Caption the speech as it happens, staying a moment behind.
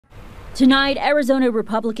Tonight, Arizona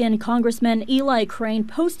Republican Congressman Eli Crane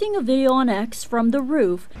posting a video on X from the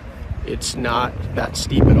roof. It's not that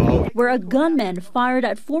steep at all. Where a gunman fired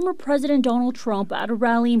at former President Donald Trump at a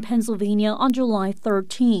rally in Pennsylvania on July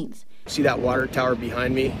 13th. See that water tower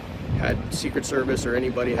behind me? Had Secret Service or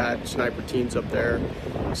anybody had sniper teams up there,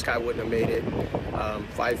 this guy wouldn't have made it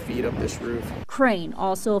 5 feet up this roof. Crane,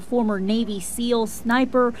 also a former Navy SEAL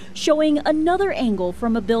sniper, showing another angle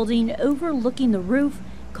from a building overlooking the roof,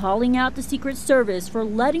 calling out the Secret Service for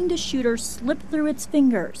letting the shooter slip through its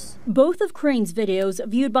fingers. Both of Crane's videos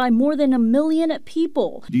viewed by more than 1 million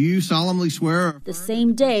people. Do you solemnly swear? The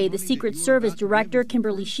same day, the Secret Service Director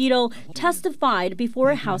Kimberly Cheatle testified before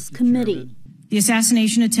a House committee. The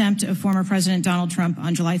assassination attempt of former President Donald Trump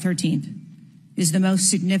on July 13th is the most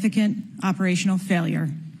significant operational failure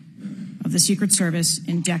of the Secret Service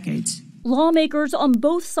in decades. Lawmakers on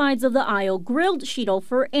both sides of the aisle grilled Cheatle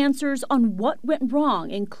for answers on what went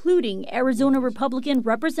wrong, including Arizona Republican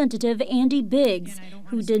Representative Andy Biggs,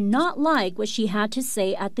 who did not like what she had to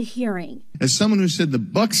say at the hearing. As someone who said the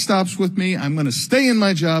buck stops with me, I'm going to stay in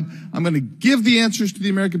my job, I'm going to give the answers to the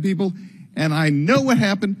American people, and I know what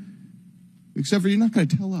happened, except for you're not going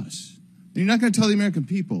to tell us. You're not going to tell the American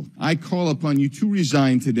people. I call upon you to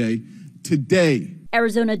resign today.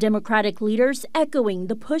 Arizona Democratic leaders echoing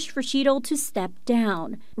the push for Cheatle to step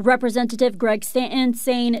down. Representative Greg Stanton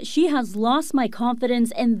saying she has lost my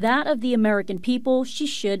confidence and that of the American people, she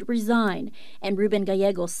should resign. And Ruben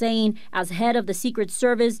Gallego saying, as head of the Secret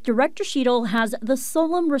Service, Director Cheatle has the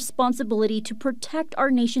solemn responsibility to protect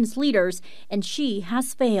our nation's leaders, and she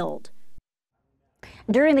has failed.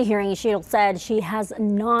 During the hearing, Cheatle said she has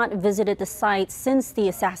not visited the site since the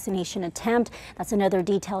assassination attempt. That's another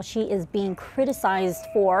detail she is being criticized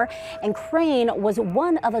for. And Crane was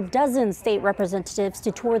one of a dozen state representatives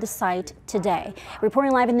to tour the site today.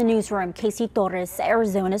 Reporting live in the newsroom, Casey Torres,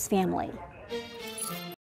 Arizona's Family.